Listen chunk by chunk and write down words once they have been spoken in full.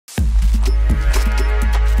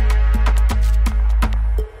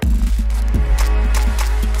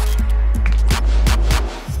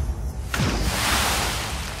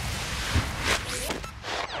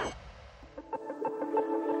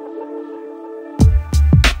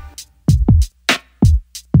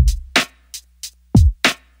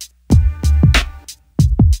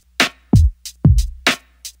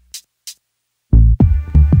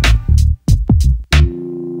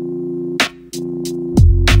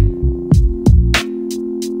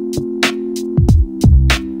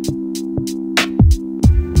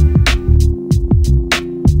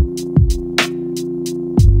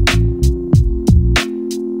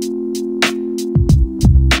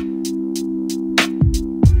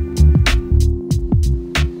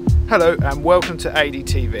Hello and welcome to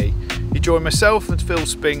ADTV. You join myself and Phil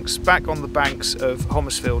Spinks back on the banks of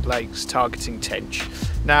Homersfield Lakes targeting Tench.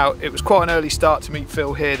 Now it was quite an early start to meet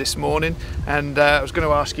Phil here this morning, and I was going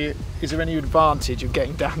to ask you, is there any advantage of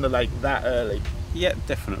getting down the lake that early? Yeah,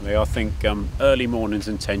 definitely. I think early mornings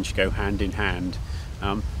and Tench go hand in hand.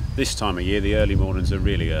 This time of year the early mornings are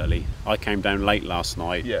really early. I came down late last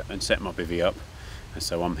night and set my bivvy up, and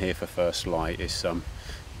so I'm here for first light. It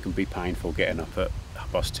can be painful getting up at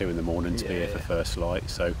 2:30 in the morning to be here for first light,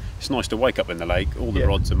 so it's nice to wake up in the lake. All the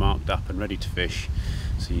rods are marked up and ready to fish,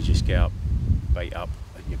 so you just get up, bait up,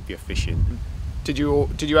 and you're fishing. Did you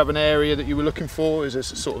have an area that you were looking for? Is there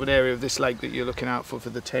sort of an area of this lake that you're looking out for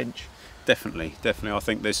the Tench? Definitely. I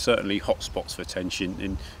think there's certainly hot spots for Tench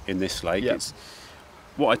in this lake. It's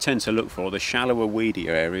what I tend to look for, the shallower, weedier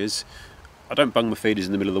areas. I don't bung my feeders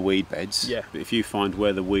in the middle of the weed beds, but if you find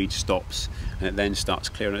where the weed stops and it then starts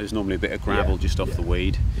clearing, there's normally a bit of gravel just off the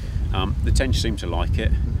weed. The Tench seem to like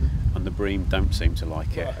it, and the bream don't seem to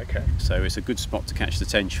like it. So it's a good spot to catch the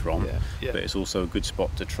Tench from, but it's also a good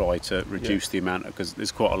spot to try to reduce the amount, because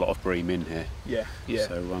there's quite a lot of bream in here.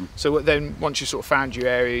 So then once you sort of found your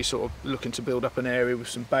area, you're sort of looking to build up an area with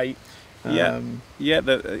some bait?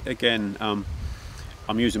 Again,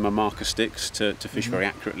 I'm using my marker sticks to fish very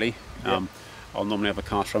accurately. I'll normally have a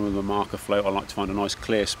cast run with a marker float. I like to find a nice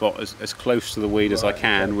clear spot as close to the weed as I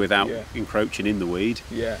can without encroaching in the weed.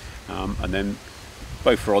 And then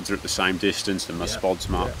both rods are at the same distance and my spod's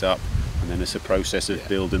marked up, and then it's a process of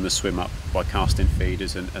building the swim up by casting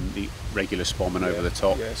feeders and the regular spomming over the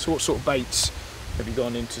top. So what sort of baits have you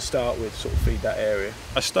gone in to start with, sort of feed that area?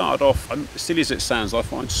 I started off, and silly as it sounds, I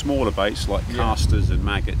find smaller baits like casters and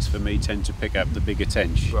maggots for me tend to pick up the bigger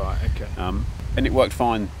Tench. And it worked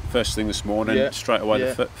fine first thing this morning. Straight away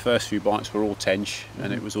the first few bites were all Tench,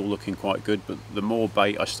 and it was all looking quite good, but the more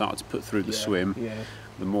bait I started to put through the swim,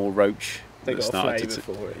 the more roach they got started a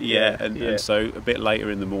flavour for it. And so a bit later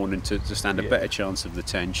in the morning to stand a better chance of the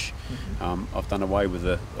Tench, I've done away with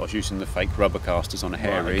I was using the fake rubber casters on a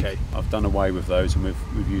hair rig. I've done away with those, and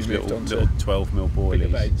we've used little 12mm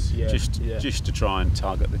boilies just to try and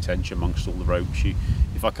target the Tench amongst all the roach.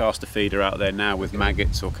 If I cast a feeder out there now with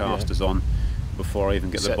maggots or casters on, before I even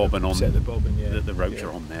get the bobbin on, the roach are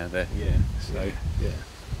on there.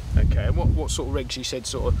 Okay, and what sort of rigs you said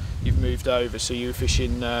sort of you've moved over? So you were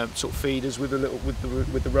fishing sort of feeders with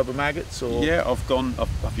the rubber maggots, or? Yeah,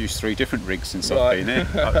 I've used 3 different rigs since I've been here.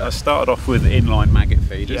 I started off with inline maggot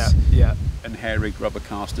feeders, and hair rig rubber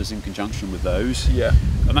casters in conjunction with those.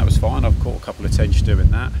 And that was fine. I've caught a couple of Tench doing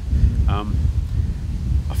that.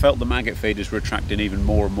 I felt the maggot feeders were attracting even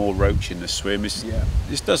more and more roach in the swim.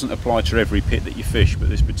 This doesn't apply to every pit that you fish, but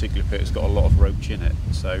this particular pit has got a lot of roach in it,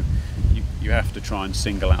 so you have to try and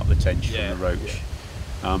single out the Tench from the roach.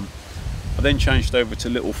 I then changed over to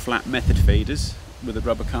little flat method feeders with the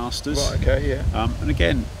rubber casters. And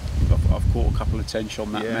again, I've caught a couple of Tench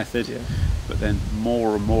on that method, but then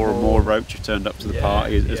more and more roach have turned up to the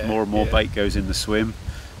party as more and more bait goes in the swim.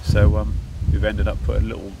 So we've ended up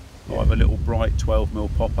putting either little bright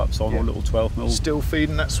 12mm pop-ups on or little 12mm. Still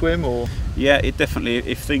feeding that swim, or? Yeah, it definitely,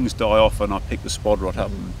 if things die off and I pick the spod rod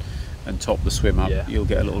up and top the swim up, you'll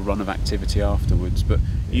get a little run of activity afterwards. But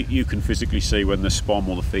you can physically see when the spom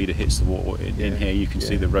or the feeder hits the water in here, you can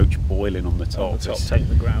see the roach boiling on the top. Taking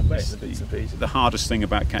the ground bait, the bits and pieces. The hardest thing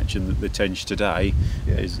about catching the Tench today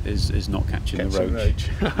is not catching the roach.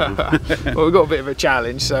 Well, we've got a bit of a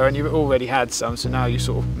challenge, and you've already had some, so now you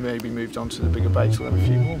sort of maybe moved on to the bigger baits. We'll have a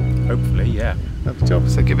few more. Hopefully, yeah. Lovely job,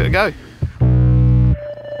 so give it a go.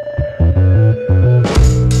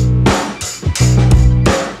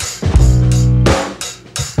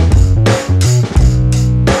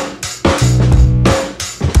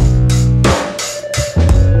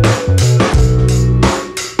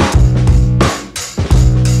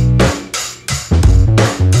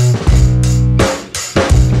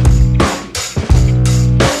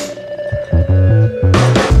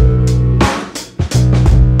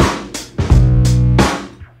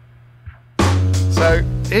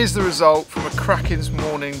 Here's the result from a cracking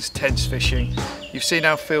morning's Tench fishing. You've seen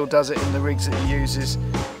how Phil does it in the rigs that he uses.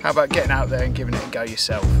 How about getting out there and giving it a go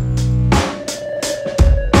yourself?